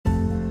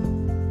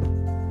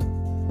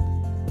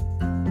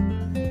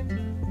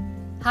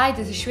Hi,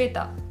 this is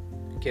Shweta.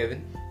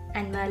 Kevin.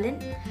 And Merlin.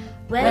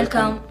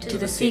 Welcome to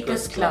the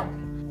Seekers Club.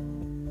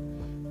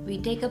 We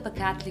take up a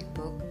Catholic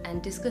book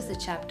and discuss a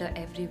chapter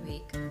every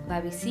week,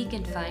 where we seek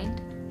and find,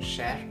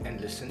 Share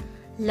and listen.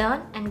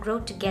 Learn and grow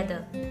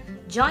together.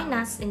 Join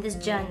us in this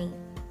journey.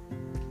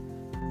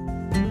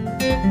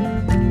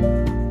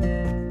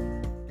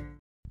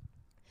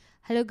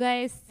 Hello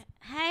guys,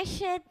 Hi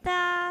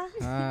Shweta.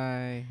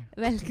 Hi.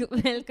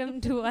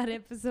 welcome to our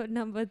episode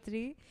number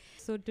 3.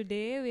 So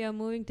today we are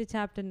moving to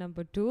chapter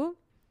number 2,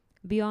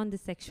 Beyond the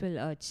Sexual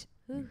Urge.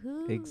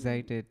 Woohoo.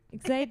 Excited.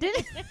 Excited?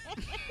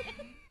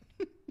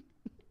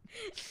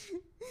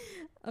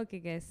 Okay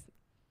guys,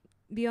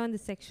 Beyond the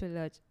Sexual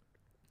Urge.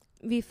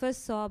 We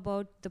first saw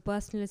about the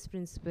personalist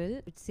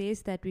principle, which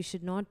says that we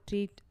should not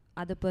treat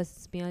other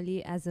persons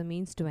merely as a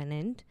means to an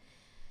end.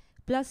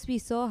 Plus, we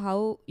saw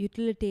how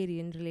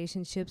utilitarian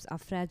relationships are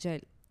fragile,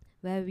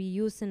 where we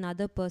use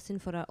another person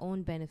for our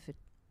own benefit.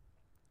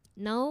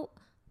 Now,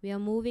 we are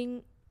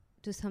moving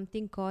to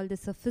something called the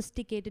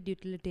sophisticated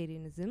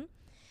utilitarianism,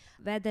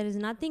 where there is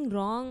nothing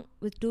wrong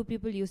with two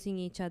people using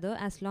each other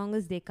as long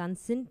as they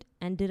consent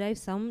and derive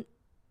some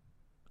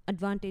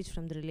advantage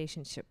from the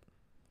relationship.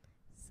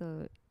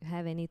 So,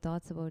 have any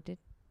thoughts about it?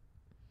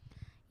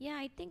 Yeah,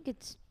 I think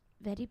it's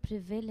very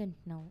prevalent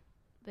now,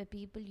 where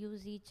people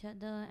use each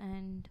other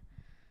and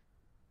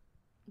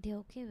they're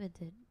okay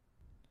with it.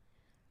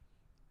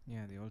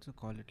 Yeah, they also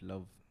call it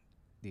love.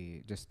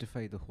 They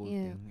justify the whole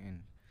Yeah. thing,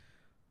 and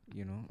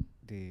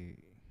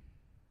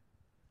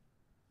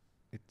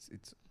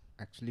it's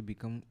actually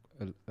become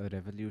a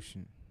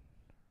revolution.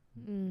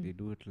 They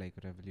do it like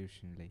a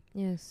revolution. Like,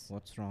 Yes.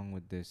 what's wrong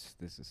with this?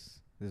 This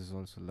is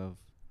also love.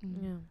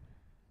 Yeah.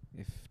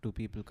 If two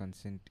people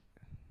consent,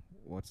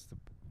 what's the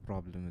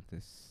problem with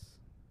this?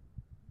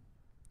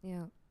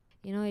 Yeah.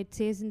 You know, it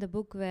says in the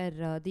book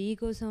where the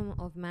egoism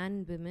of man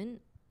and women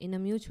in a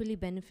mutually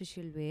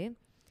beneficial way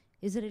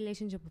is a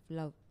relationship of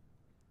love.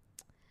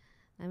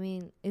 I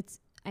mean,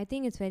 I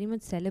think it's very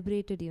much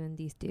celebrated even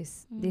these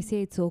days. They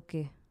say it's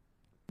okay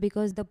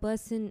because the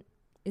person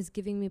is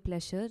giving me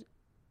pleasure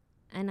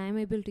and I'm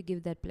able to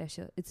give that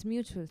pleasure. It's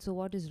mutual. So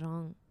what is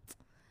wrong?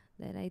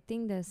 That I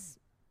think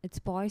it's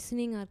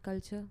poisoning our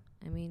culture.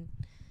 I mean,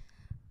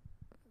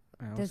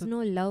 I there's also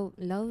no love.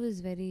 Love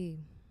is very,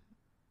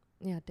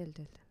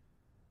 tell.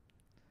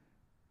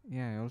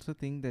 I also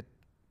think that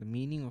the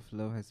meaning of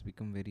love has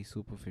become very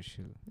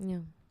superficial. Yeah.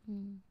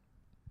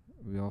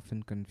 We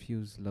often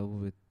confuse love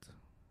with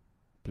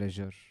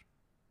pleasure,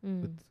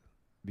 with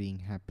being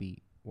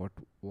happy,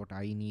 what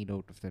I need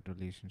out of that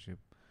relationship,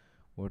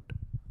 what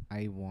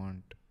I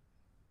want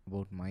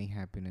about my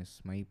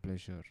happiness, my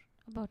pleasure.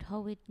 About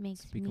how it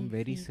makes It's become me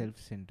very feel.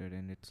 self-centered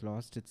and it's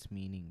lost its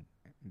meaning.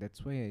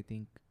 That's why I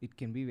think it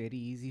can be very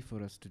easy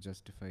for us to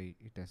justify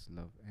it as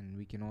love, and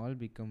we can all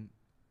become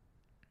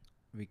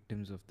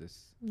victims of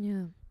this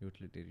Yeah.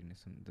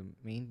 utilitarianism. The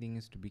main thing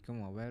is to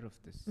become aware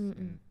of this. Mm-mm.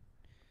 And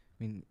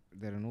I mean,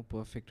 there are no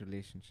perfect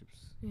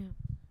relationships. Yeah.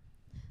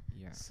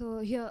 Yeah. So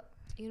here,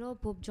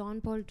 Pope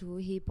John Paul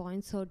II, he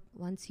points out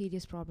one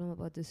serious problem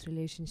about this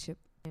relationship.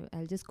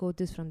 I'll just quote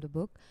this from the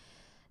book.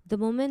 The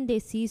moment they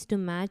cease to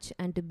match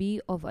and to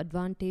be of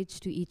advantage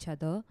to each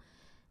other,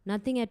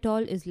 nothing at all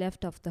is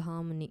left of the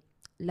harmony.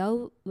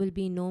 Love will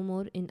be no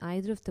more in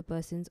either of the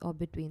persons or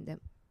between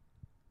them.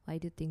 Why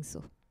do you think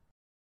so?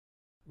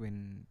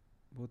 When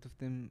both of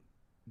them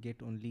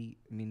get only,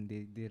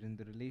 they're in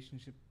the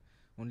relationship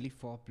only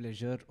for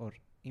pleasure, or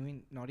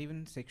not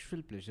even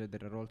sexual pleasure.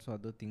 There are also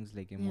other things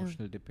like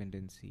emotional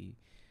dependency.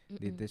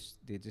 They're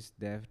just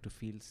there to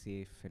feel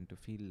safe and to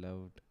feel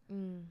loved.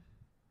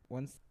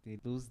 Once they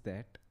lose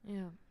that,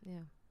 Yeah.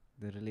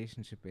 the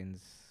relationship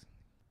ends.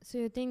 So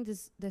you think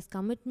there's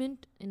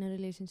commitment in a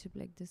relationship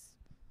like this?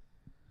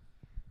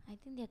 I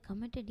think they're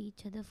committed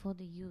each other for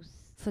the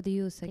use For the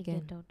use they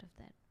again. get out of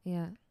that.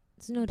 Yeah.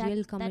 It's no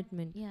real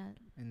commitment. Yeah.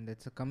 And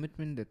that's a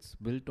commitment that's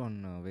built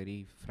on a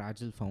very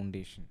fragile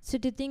foundation. So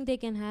do you think they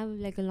can have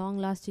like a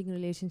long-lasting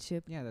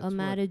relationship, Yeah, that's a what.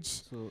 marriage?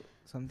 So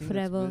something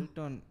forever. that's built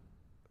on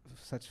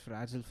such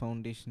fragile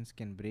foundations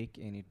can break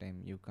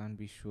anytime. You can't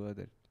be sure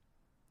that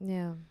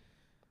Yeah.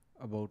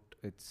 about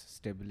its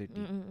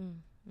stability.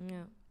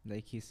 Yeah.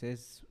 Like he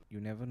says, you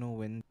never know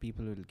when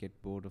people will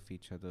get bored of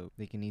each other.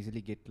 They can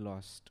easily get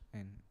lost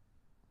and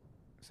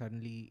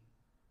suddenly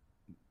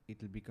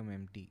it'll become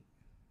empty.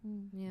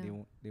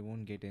 Yeah. They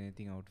won't get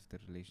anything out of the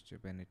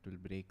relationship and it will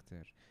break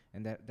there.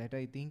 And that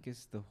I think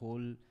is the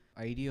whole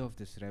idea of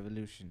this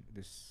revolution,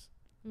 this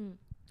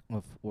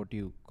of what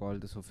you call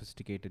the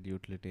sophisticated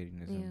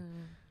utilitarianism.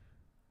 Yeah.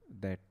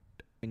 That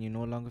when you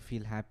no longer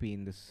feel happy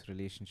in this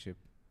relationship,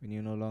 when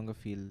you no longer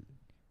feel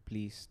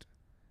pleased,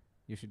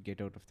 you should get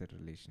out of that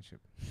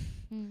relationship.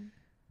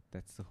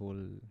 That's the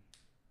whole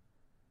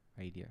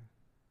idea.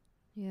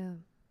 Yeah.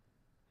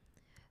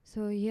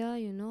 So here,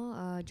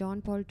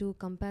 John Paul II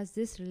compares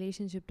this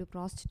relationship to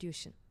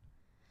prostitution.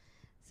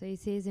 So he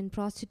says in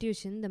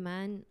prostitution, the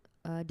man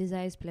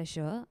desires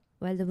pleasure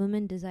while the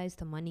woman desires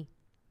the money.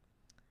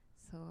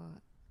 So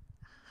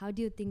how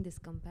do you think this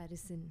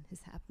comparison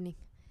is happening?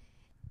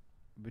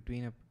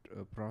 between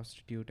a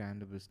prostitute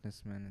and a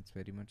businessman, it's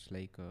very much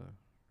like a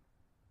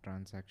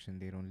transaction.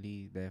 They're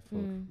only there for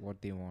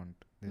what they want.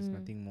 There's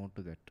nothing more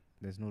to that.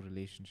 There's no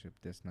relationship.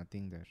 There's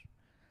nothing there.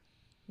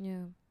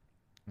 Yeah.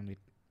 And it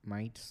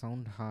might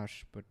sound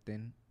harsh, but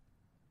then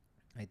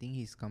I think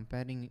he's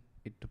comparing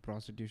it to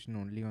prostitution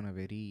only on a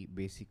very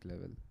basic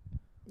level.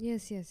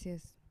 Yes.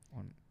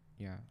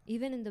 Yeah.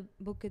 Even in the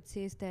book, it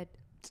says that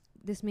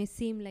this may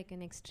seem like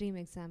an extreme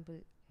example.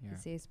 Yeah. It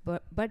says,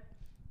 but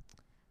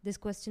this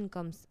question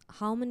comes: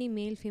 how many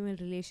male-female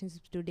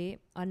relationships today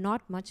are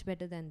not much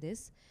better than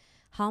this?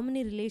 How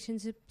many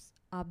relationships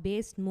are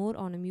based more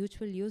on a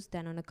mutual use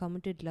than on a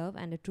committed love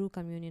and a true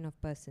communion of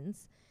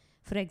persons?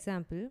 For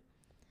example,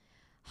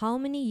 how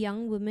many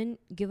young women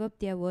give up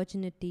their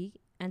virginity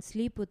and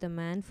sleep with a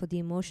man for the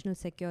emotional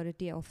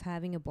security of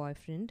having a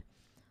boyfriend,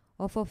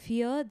 or for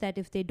fear that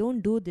if they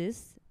don't do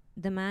this,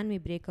 the man may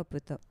break up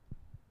with her?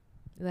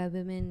 Where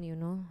women,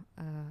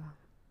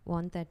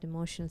 want that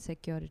emotional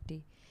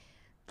security.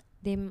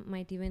 They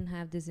might even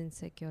have this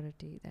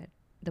insecurity that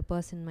the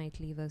person might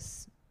leave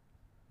us.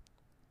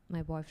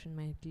 My boyfriend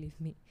might leave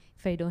me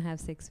if I don't have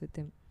sex with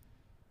him.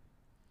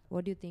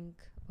 What do you think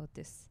about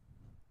this?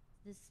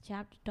 This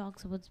chapter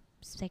talks about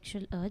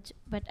sexual urge,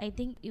 but I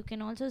think you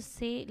can also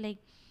say, like,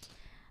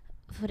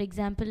 for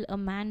example, a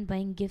man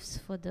buying gifts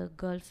for the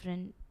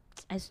girlfriend,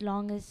 as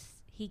long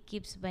as he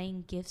keeps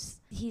buying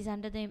gifts, he's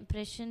under the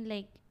impression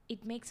like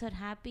it makes her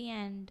happy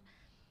and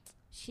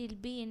she'll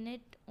be in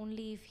it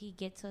only if he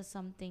gets her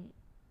something.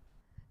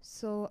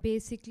 So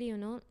basically,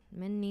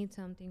 men need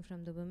something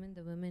from the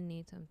women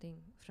need something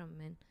from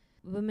men.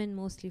 Women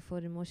mostly for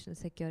emotional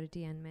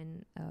security and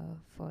men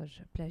for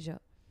pleasure.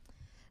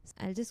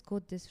 I'll just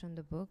quote this from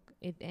the book.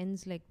 It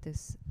ends like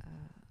this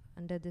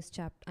under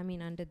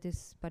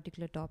this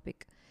particular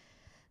topic.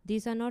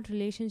 These are not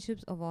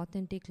relationships of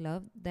authentic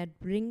love that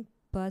bring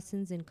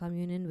persons in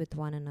communion with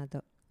one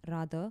another.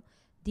 Rather,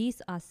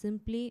 these are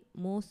simply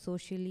more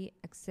socially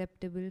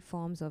acceptable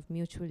forms of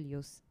mutual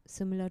use,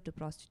 similar to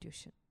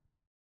prostitution.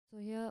 So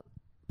here,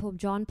 Pope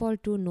John Paul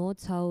II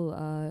notes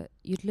how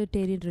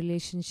utilitarian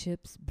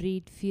relationships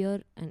breed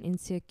fear and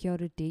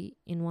insecurity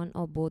in one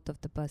or both of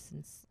the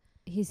persons.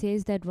 He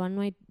says that one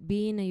might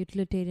be in a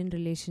utilitarian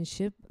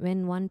relationship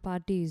when one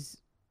party is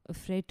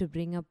afraid to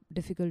bring up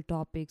difficult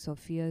topics or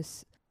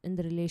fears in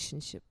the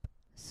relationship.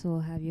 So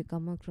have you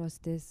come across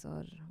this,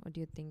 or what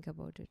do you think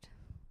about it?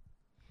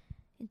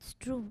 It's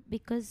true,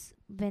 because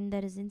when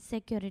there is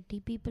insecurity,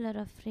 people are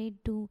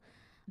afraid to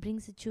bring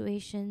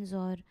situations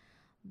or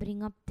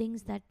bring up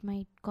things that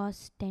might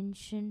cause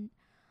tension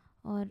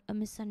or a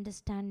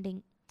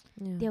misunderstanding.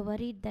 Yeah. They're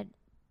worried that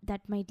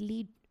that might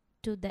lead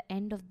to the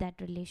end of that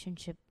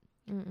relationship.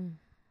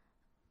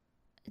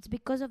 It's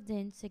because of the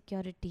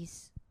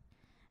insecurities.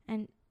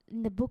 And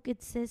in the book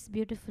it says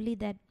beautifully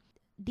that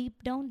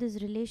deep down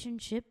this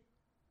relationship,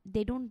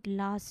 they don't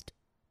last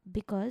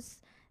because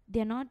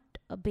they're not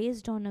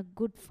based on a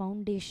good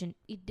foundation.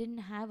 It didn't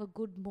have a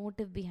good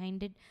motive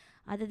behind it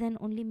other than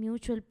only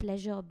mutual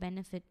pleasure or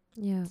benefit.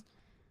 Yeah.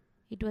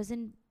 It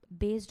wasn't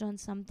based on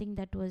something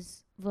that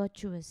was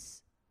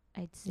virtuous,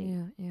 I'd say.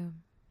 Yeah.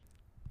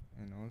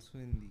 And also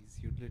in these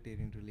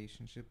utilitarian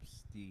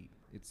relationships,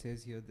 it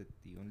says here that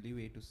the only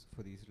way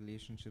for these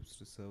relationships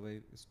to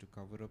survive is to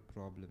cover up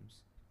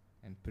problems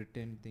and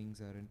pretend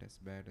things aren't as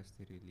bad as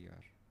they really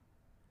are.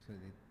 So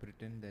they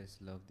pretend there's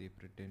love, they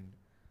pretend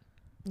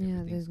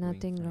there's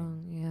nothing fine.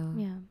 wrong.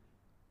 Yeah.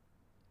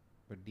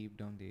 But deep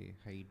down they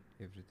hide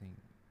everything.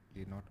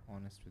 They're not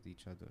honest with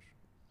each other.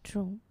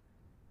 True.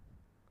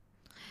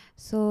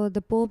 So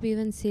the Pope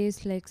even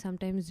says, like,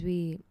 sometimes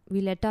we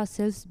let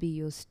ourselves be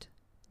used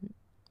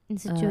In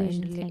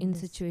situations like in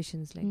this.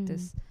 situations like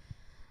this.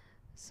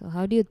 So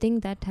how do you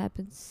think that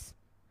happens?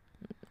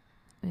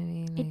 I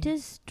mean, It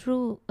is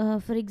true.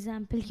 For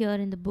example, here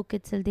in the book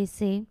itself, they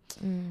say,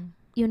 Mm.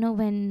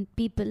 when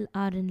people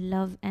are in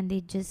love and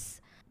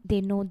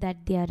they know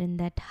that they are in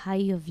that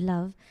high of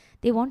love,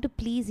 they want to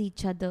please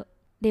each other.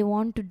 They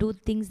want to do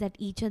things that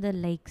each other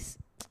likes.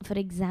 For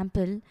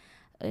example,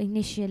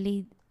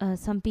 initially,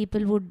 some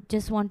people would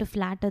just want to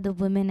flatter the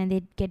woman and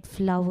they'd get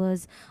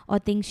flowers or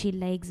things she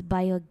likes,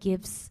 buy her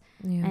gifts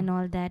Yeah. and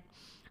all that,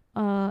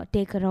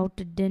 take her out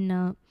to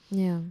dinner.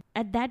 Yeah.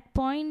 At that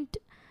point,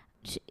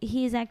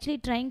 he is actually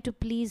trying to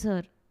please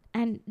her,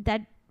 and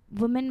that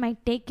woman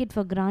might take it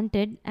for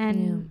granted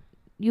and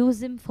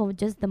use him for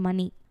just the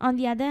money. On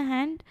the other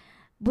hand,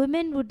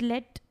 women would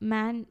let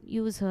man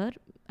use her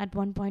at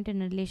one point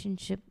in a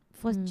relationship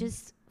for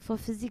just for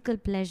physical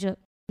pleasure,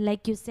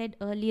 like you said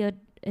earlier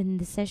in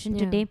the session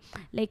today,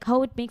 like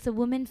how it makes a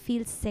woman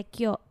feel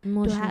secure,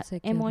 to have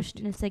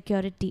emotional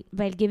security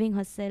while giving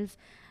herself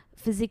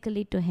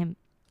physically to him.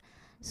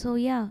 So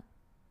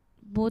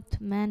both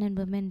man and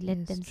women let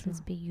Yes, themselves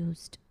true. be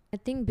used. I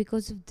think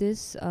because of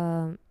this,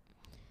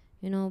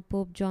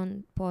 Pope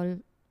John Paul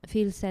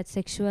feels that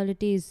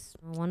sexuality is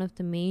one of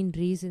the main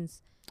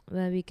reasons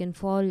where we can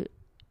fall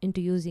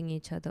into using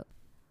each other.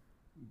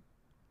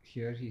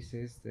 Here he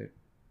says that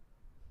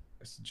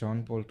as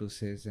John Paul II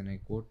says, and I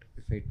quote,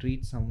 "If I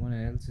treat someone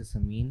else as a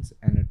means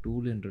and a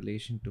tool in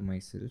relation to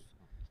myself,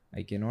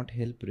 I cannot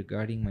help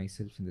regarding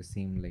myself in the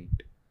same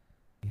light."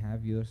 We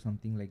have here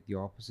something like the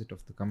opposite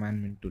of the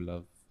commandment to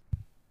love,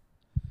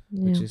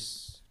 which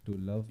is to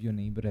love your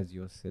neighbor as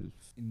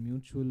yourself. In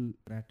mutual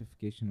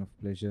gratification of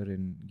pleasure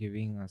in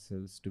giving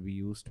ourselves to be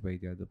used by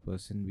the other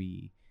person,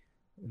 we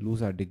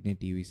lose our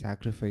dignity. We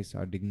sacrifice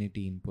our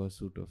dignity in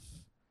pursuit of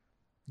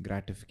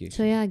gratification.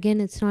 So yeah,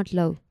 again, it's not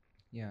love.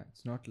 Yeah,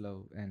 it's not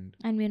love. And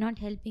And we're not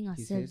helping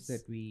he says ourselves.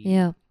 that we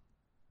Yeah.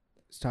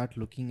 start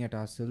looking at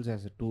ourselves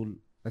as a tool,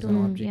 as Tool, an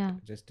object, yeah.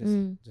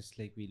 just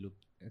like we look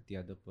at the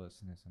other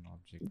person as an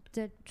object.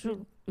 That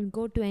True. will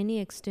go to any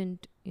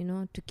extent,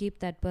 to keep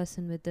that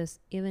person with us,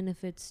 even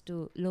if it's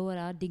to lower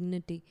our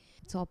dignity.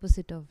 It's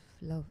opposite of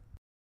love.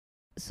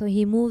 So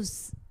he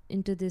moves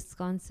into this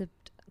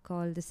concept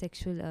called the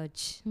sexual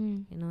urge.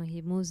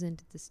 He moves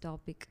into this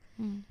topic.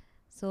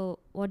 So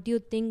what do you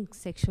think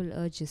sexual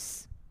urge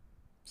is?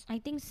 I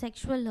think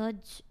sexual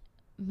urge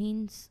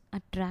means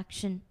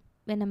attraction.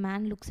 When a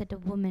man looks at a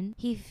woman,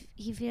 he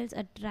feels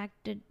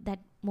attracted that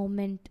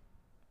moment,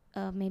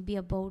 maybe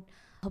about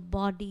her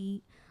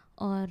body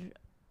or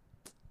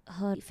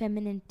her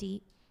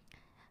femininity.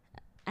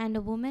 And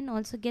a woman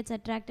also gets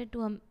attracted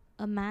to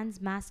a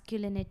man's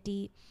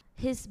masculinity,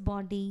 his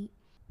body.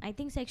 I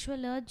think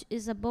sexual urge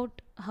is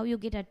about how you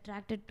get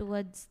attracted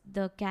towards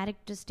the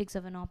characteristics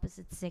of an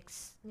opposite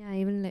sex. Yeah,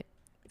 even like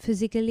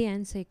physically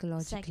and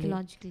psychologically.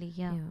 Psychologically,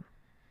 yeah.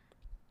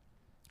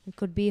 It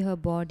could be her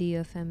body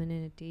or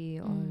femininity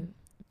or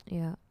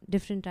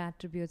different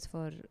attributes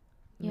for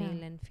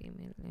male and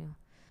female. Yeah.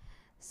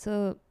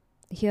 So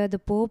here the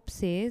Pope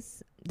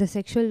says the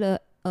sexual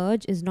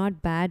urge is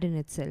not bad in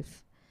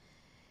itself.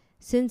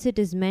 Since it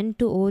is meant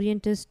to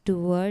orient us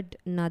toward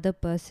another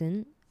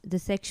person, the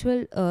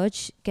sexual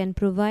urge can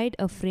provide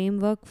a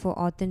framework for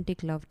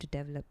authentic love to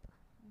develop.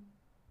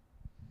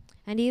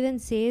 And even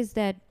says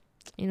that,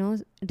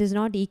 it is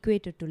not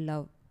equated to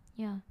love.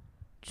 Yeah,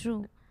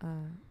 true.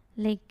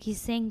 Like he's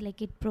saying,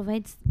 like it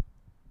provides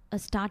a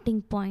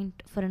starting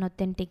point for an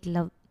authentic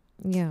love.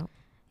 Yeah.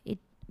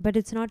 But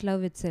it's not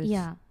love itself.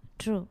 Yeah,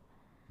 true.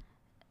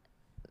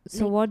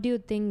 So Like- what do you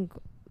think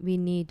we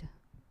need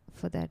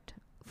for that?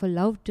 For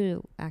love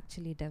to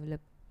actually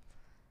develop?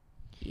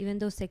 Even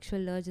though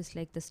sexual urge is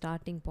like the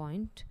starting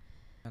point.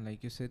 And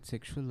like you said,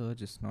 sexual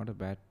urge is not a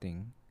bad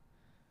thing.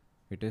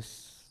 It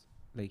is,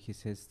 like he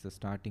says, the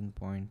starting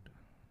point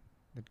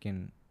that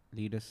can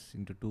lead us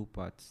into two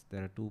paths.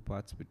 There are two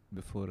paths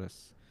before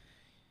us,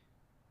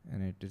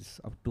 and it is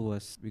up to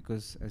us,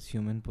 because as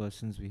human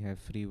persons we have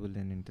free will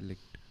and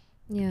intellect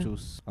to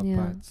choose our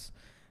paths,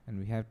 and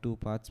we have two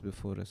paths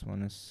before us.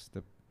 One is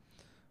the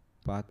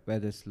path where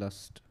there's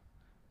lust,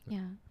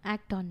 Yeah,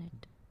 act on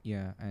it.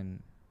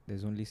 and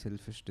there's only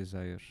selfish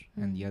desire,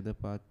 and the other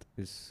path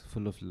is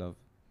full of love.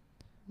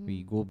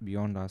 We go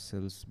beyond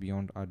ourselves,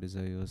 beyond our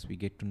desires. We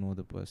get to know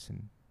the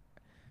person.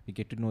 We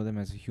get to know them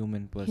as a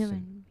human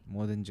person,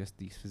 more than just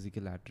these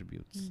physical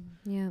attributes.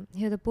 Yeah.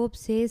 Here the Pope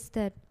says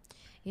that,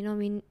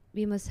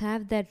 we must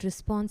have that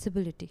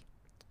responsibility,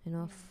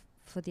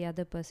 for the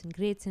other person.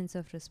 Great sense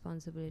of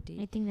responsibility.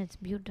 I think that's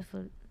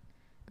beautiful.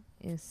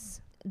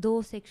 Yes.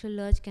 Though sexual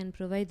urge can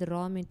provide the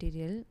raw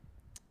material,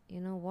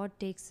 what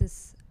takes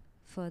us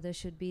further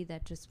should be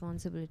that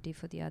responsibility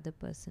for the other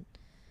person.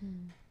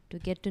 To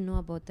get to know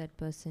about that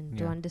person,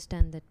 to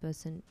understand that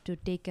person, to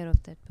take care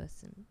of that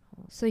person.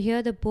 So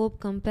here the Pope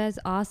compares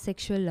our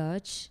sexual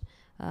urge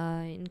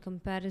in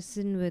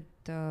comparison with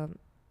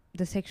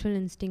the sexual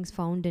instincts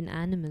found in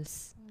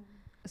animals.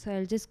 So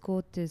I'll just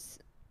quote this.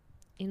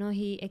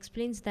 He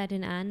explains that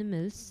in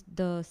animals,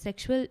 the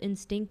sexual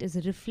instinct is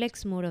a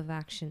reflex mode of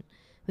action,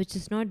 which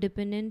is not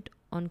dependent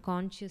on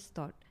conscious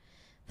thought.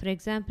 For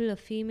example, a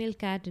female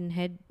cat in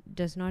head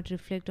does not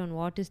reflect on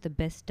what is the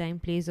best time,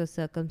 place or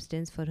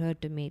circumstance for her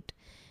to mate,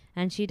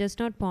 and she does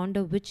not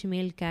ponder which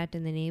male cat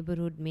in the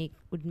neighborhood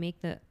would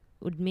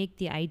make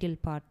the ideal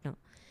partner.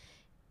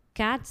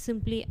 Cats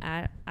simply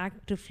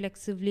act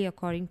reflexively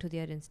according to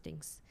their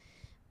instincts.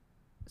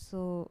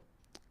 So,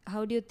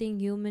 how do you think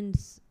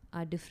humans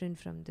are different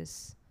from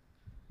this?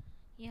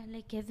 Yeah,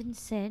 like Kevin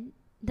said,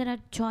 there are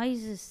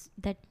choices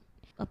that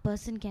a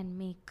person can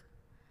make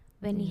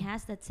when he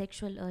has that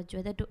sexual urge,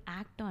 whether to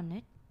act on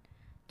it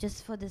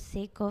just for the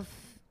sake of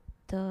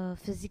the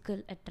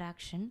physical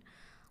attraction,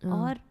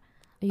 or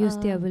use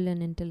their will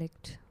and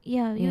intellect.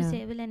 use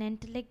their will and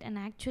intellect and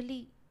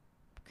actually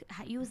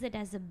use it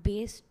as a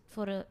base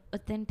for a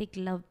authentic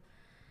love.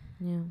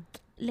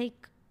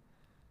 Like,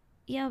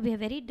 we are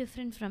very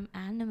different from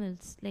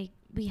animals. Like,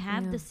 we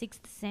have the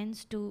sixth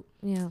sense to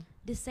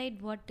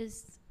decide what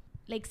is,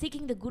 like,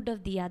 seeking the good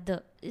of the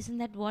other. Isn't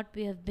that what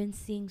we have been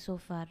seeing so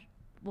far?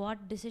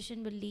 What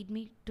decision will lead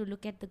me to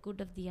look at the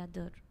good of the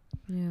other?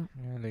 Yeah,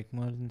 like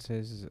Merlin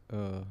says,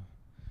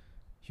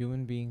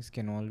 human beings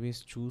can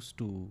always choose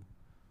to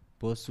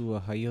pursue a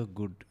higher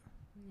good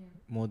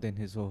more than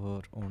his or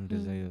her own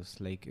desires.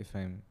 Like,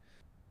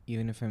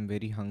 even if I'm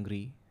very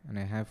hungry and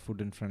I have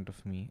food in front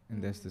of me,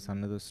 and there's this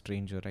another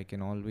stranger, I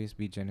can always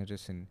be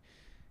generous and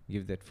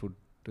give that food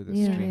to the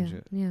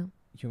stranger. Yeah.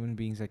 Human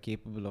beings are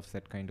capable of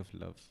that kind of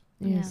love.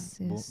 Yes.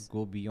 Yes.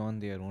 Go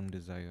beyond their own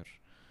desire.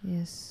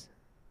 Yes.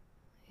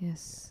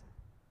 Yes.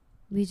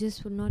 We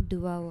just would not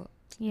do our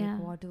Yeah.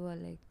 like whatever,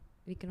 like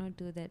we cannot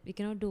do that. We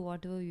cannot do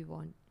whatever we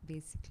want,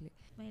 basically.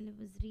 While I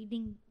was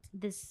reading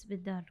this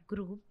with our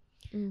group,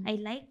 I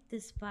liked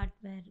this part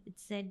where it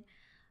said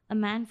a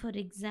man, for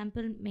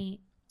example, may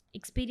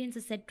experience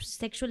a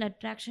sexual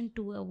attraction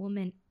to a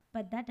woman,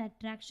 but that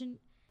attraction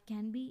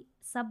can be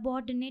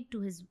subordinate to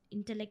his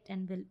intellect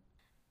and will.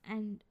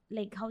 And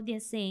like how they are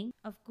saying,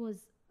 of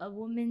course, a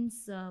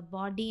woman's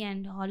body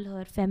and all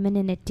her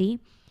femininity,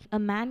 a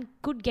man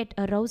could get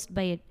aroused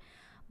by it,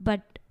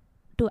 but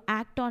to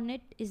act on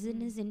it is in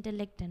his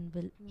intellect and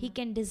will. He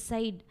can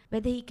decide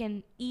whether he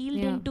can yield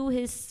into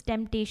his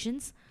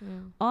temptations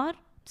or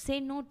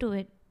say no to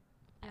it.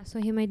 So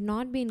he might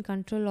not be in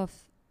control of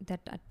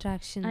that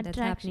attraction that's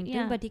happening to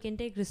him, but he can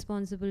take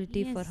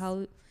responsibility for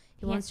how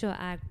he wants to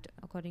act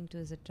according to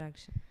his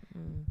attraction.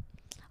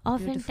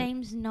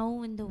 Oftentimes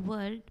now in the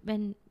world,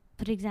 when,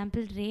 for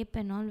example, rape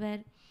and all, where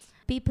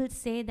people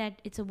say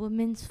that it's a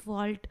woman's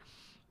fault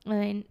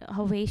in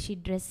her way she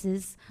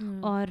dresses,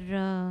 or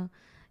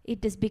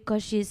it is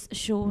because she's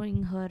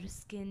showing her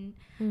skin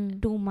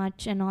too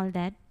much and all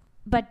that.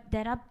 But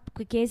there are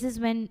cases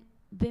when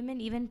women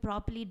even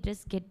properly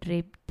dressed get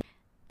raped.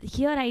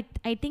 Here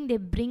I think they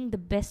bring the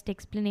best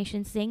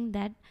explanation, saying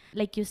that,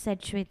 like you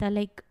said, Shweta,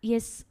 like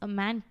yes, a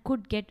man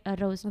could get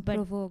aroused, but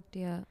provoked,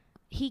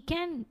 he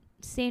can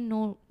say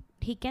no.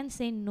 He can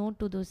say no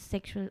to those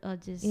sexual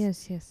urges.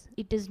 Yes.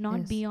 It is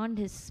not beyond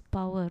his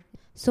power.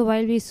 So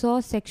while we saw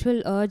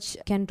sexual urge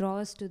can draw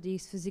us to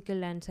these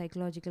physical and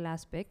psychological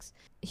aspects,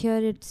 here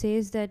it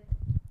says that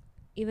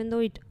even though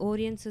it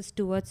orients us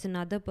towards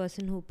another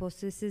person who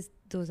possesses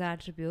those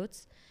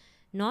attributes,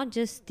 not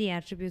just the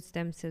attributes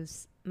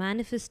themselves,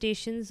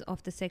 manifestations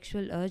of the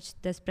sexual urge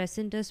thus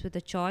present us with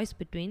a choice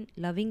between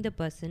loving the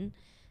person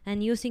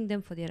and using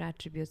them for their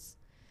attributes.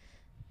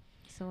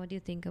 So what do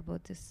you think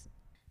about this?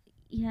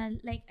 Yeah,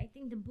 like I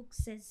think the book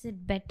says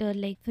it better.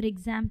 Like, for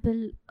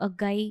example, a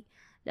guy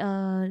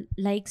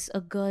likes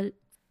a girl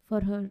for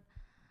her,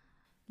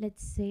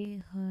 let's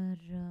say, her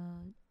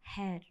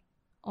hair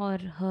or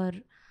her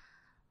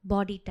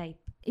body type.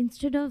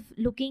 Instead of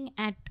looking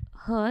at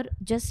her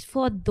just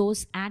for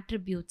those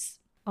attributes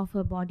of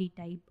her body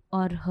type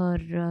or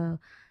her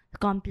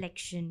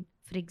complexion,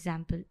 for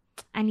example,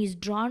 and he's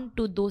drawn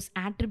to those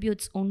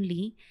attributes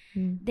only,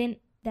 then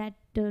that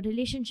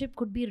relationship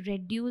could be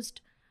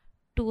reduced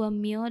to a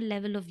mere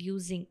level of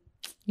using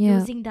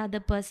the other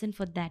person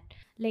for that.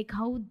 Like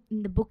how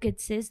in the book it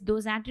says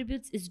those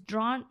attributes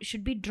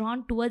should be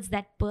drawn towards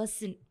that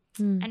person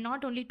and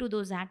not only to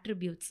those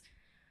attributes.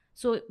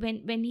 So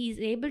when he is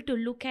able to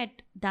look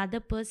at the other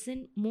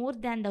person more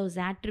than those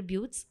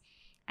attributes,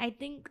 I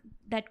think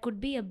that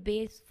could be a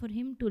base for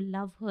him to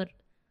love her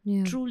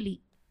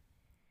truly.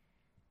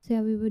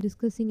 So we were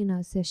discussing in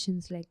our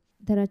sessions, like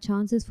there are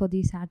chances for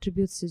these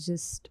attributes to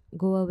just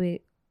go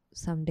away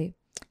someday.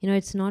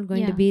 It's not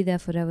going to be there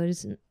forever.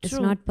 It's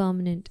not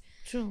permanent.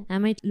 True. I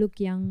might look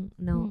young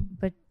now,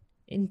 but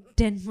in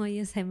 10 more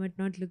years I might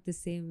not look the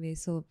same way.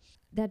 So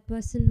that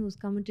person who's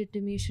committed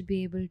to me should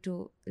be able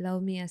to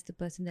love me as the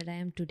person that I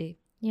am today.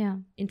 Yeah.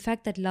 In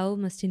fact, that love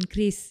must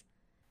increase,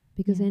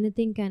 because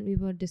anything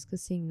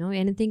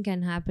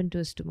can happen to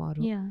us tomorrow.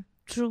 Yeah,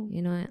 true.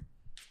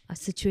 Our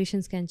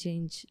situations can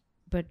change,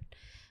 but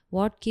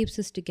what keeps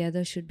us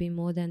together should be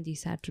more than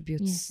these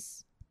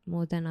attributes,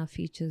 more than our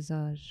features,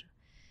 our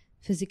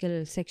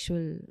physical,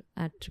 sexual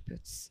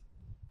attributes.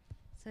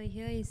 So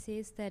here he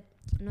says that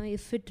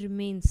if it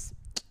remains,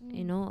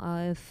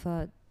 if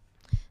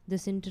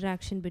this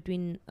interaction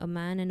between a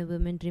man and a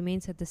woman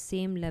remains at the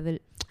same level,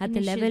 at the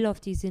level of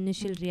these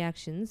initial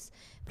reactions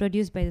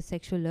produced by the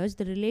sexual urge,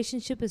 the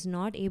relationship is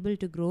not able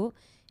to grow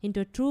into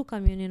a true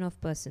communion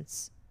of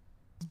persons.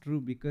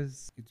 True,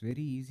 because it's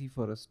very easy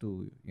for us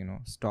to,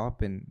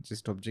 stop and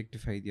just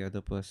objectify the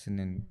other person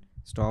and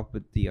stop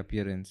with the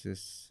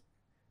appearances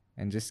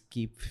and just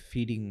keep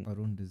feeding our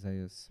own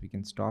desires. We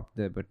can stop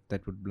there, but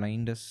that would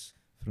blind us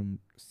from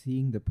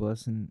seeing the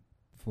person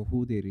for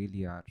who they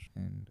really are,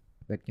 and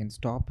that can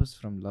stop us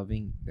from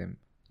loving them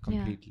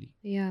completely.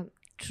 Yeah,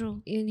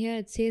 true. In here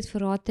it says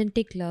for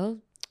authentic love,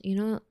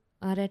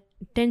 our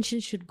attention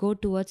should go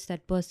towards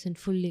that person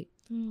fully,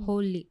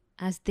 wholly,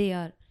 as they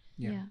are.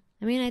 Yeah.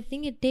 I mean, I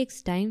think it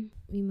takes time.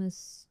 We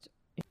must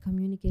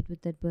communicate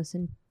with that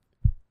person,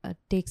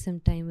 take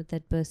some time with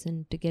that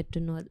person to get to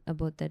know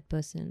about that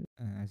person.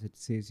 As it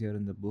says here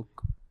in the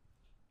book,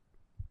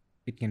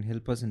 it can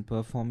help us in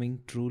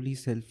performing truly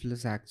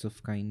selfless acts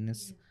of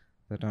kindness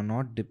that are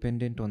not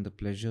dependent on the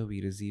pleasure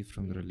we receive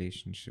from the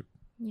relationship.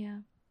 Yeah.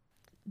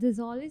 There's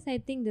always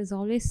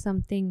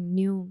something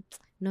new,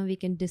 we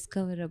can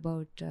discover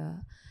about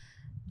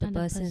the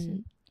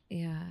person.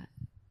 Yeah.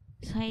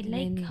 So I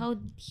like how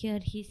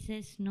here he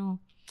says no.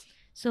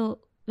 So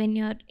when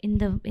you're in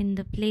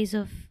the place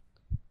of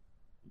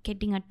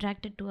getting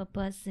attracted to a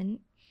person,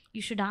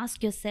 you should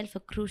ask yourself a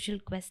crucial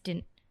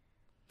question.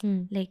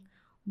 Like,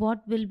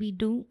 what will we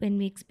do when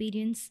we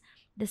experience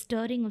the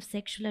stirring of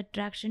sexual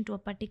attraction to a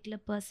particular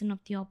person of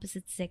the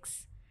opposite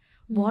sex?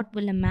 What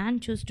will a man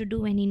choose to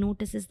do when he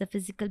notices the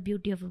physical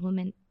beauty of a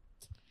woman?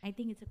 I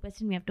think it's a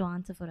question we have to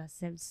answer for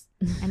ourselves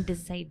and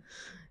decide.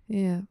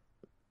 Yeah.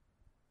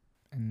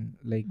 And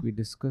like we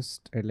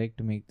discussed, I'd like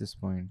to make this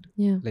point.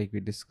 Yeah. Like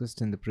we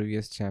discussed in the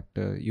previous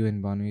chapter, you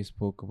and Banu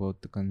spoke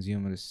about the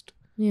consumerist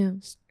Yeah.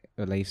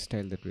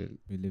 lifestyle that we're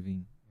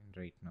living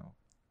in right now.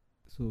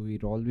 So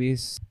we're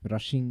always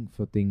rushing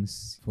for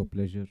things for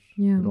pleasure.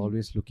 Yeah. We're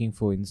always looking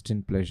for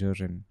instant pleasure,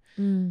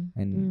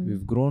 and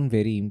we've grown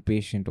very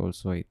impatient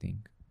also, I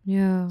think.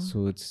 Yeah.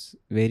 So it's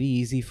very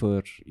easy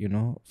for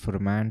a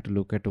man to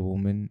look at a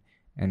woman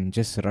and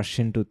just rush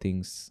into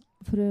things.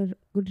 For a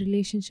good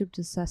relationship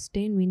to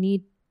sustain, we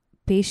need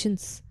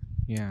patience.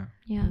 Yeah.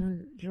 Yeah.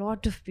 A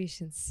lot of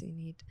patience we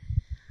need.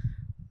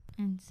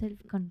 And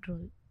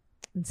self-control.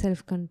 And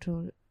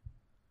self-control.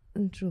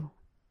 And true.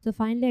 So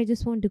finally, I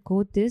just want to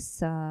quote this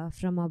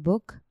from a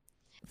book.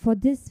 For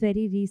this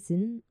very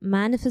reason,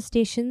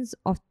 manifestations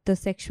of the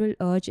sexual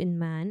urge in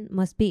man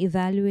must be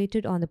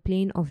evaluated on the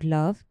plane of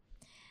love,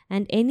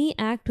 and any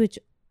act which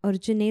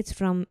originates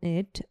from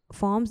it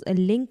forms a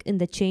link in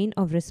the chain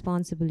of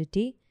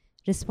responsibility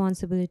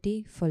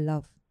for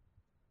love.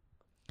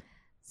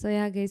 So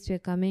yeah, guys, we're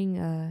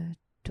coming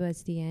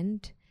towards the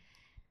end.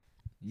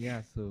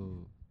 Yeah,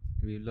 so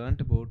we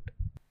learned about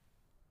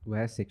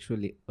where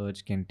sexual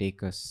urge can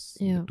take us,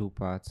 Yeah. the two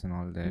paths and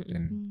all that,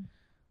 and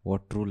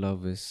what true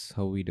love is,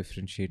 how we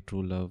differentiate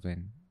true love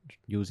and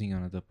using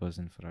another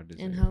person for our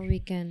desire. And how we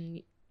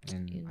can...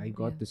 And I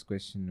got this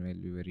question while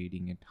we were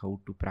reading it, how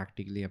to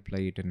practically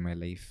apply it in my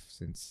life,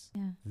 since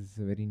this is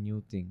a very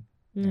new thing.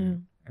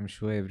 And I'm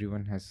sure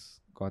everyone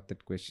has got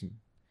that question.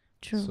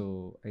 True.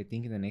 So I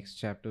think in the next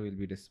chapter we'll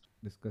be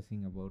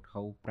discussing about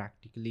how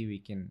practically we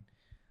can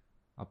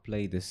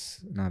apply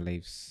this in our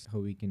lives, how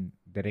we can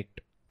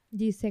direct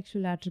these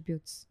sexual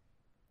attributes.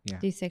 Yeah.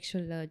 These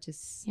sexual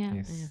urges. Yeah.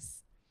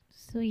 Yes.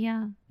 So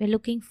yeah, we're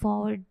looking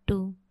forward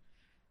to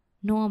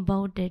know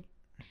about it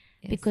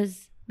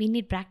because we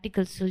need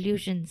practical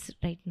solutions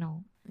right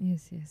now.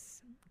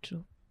 Yes,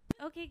 true.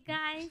 Okay,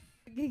 guys.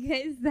 Okay,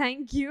 guys,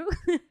 thank you.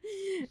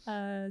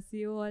 See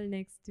you all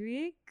next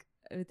week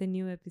with a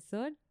new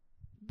episode.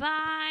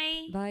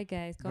 Bye. Bye,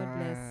 guys. God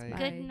bless. Bye. Bye.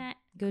 Good night.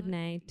 Good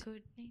night.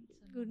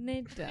 Good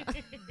night. Good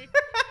night.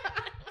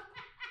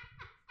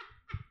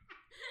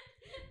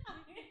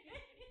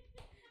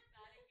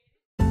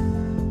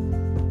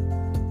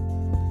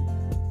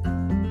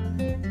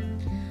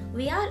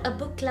 We are a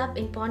book club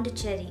in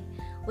Pondicherry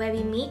where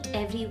we meet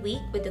every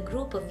week with a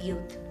group of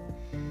youth.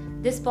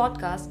 This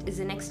podcast is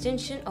an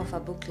extension of our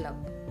book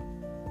club.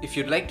 If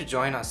you'd like to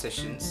join our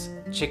sessions,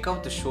 check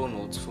out the show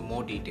notes for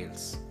more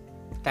details.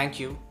 Thank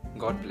you.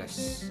 God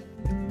bless.